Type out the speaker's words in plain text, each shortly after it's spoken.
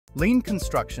Lean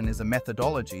construction is a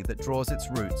methodology that draws its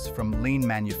roots from lean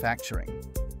manufacturing,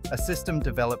 a system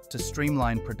developed to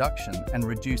streamline production and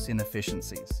reduce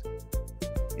inefficiencies.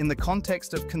 In the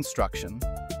context of construction,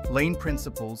 lean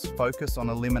principles focus on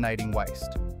eliminating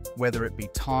waste, whether it be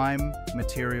time,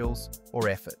 materials, or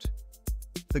effort.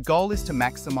 The goal is to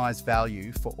maximize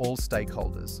value for all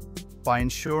stakeholders by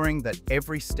ensuring that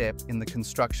every step in the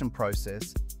construction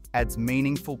process adds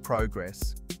meaningful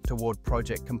progress toward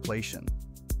project completion.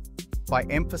 By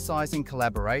emphasizing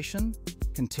collaboration,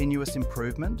 continuous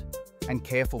improvement, and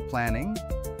careful planning,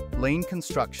 lean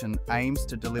construction aims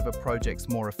to deliver projects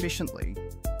more efficiently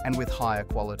and with higher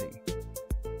quality.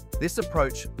 This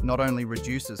approach not only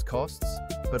reduces costs,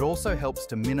 but also helps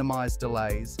to minimize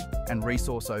delays and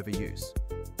resource overuse,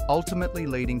 ultimately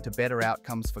leading to better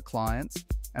outcomes for clients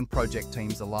and project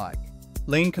teams alike.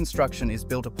 Lean construction is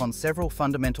built upon several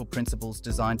fundamental principles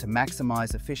designed to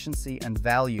maximize efficiency and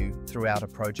value throughout a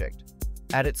project.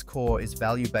 At its core is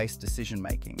value-based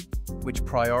decision-making, which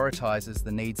prioritizes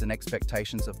the needs and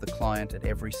expectations of the client at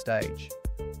every stage.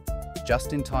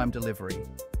 Just-in-time delivery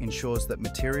ensures that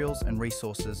materials and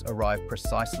resources arrive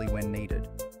precisely when needed,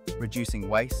 reducing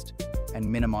waste and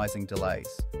minimizing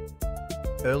delays.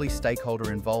 Early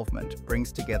stakeholder involvement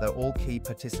brings together all key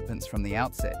participants from the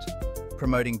outset,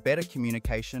 promoting better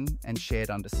communication and shared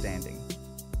understanding.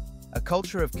 A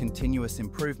culture of continuous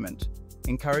improvement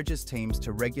encourages teams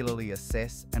to regularly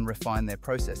assess and refine their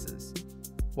processes,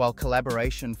 while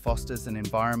collaboration fosters an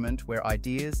environment where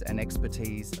ideas and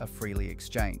expertise are freely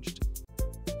exchanged.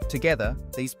 Together,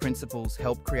 these principles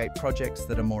help create projects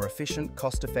that are more efficient,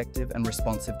 cost-effective, and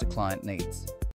responsive to client needs.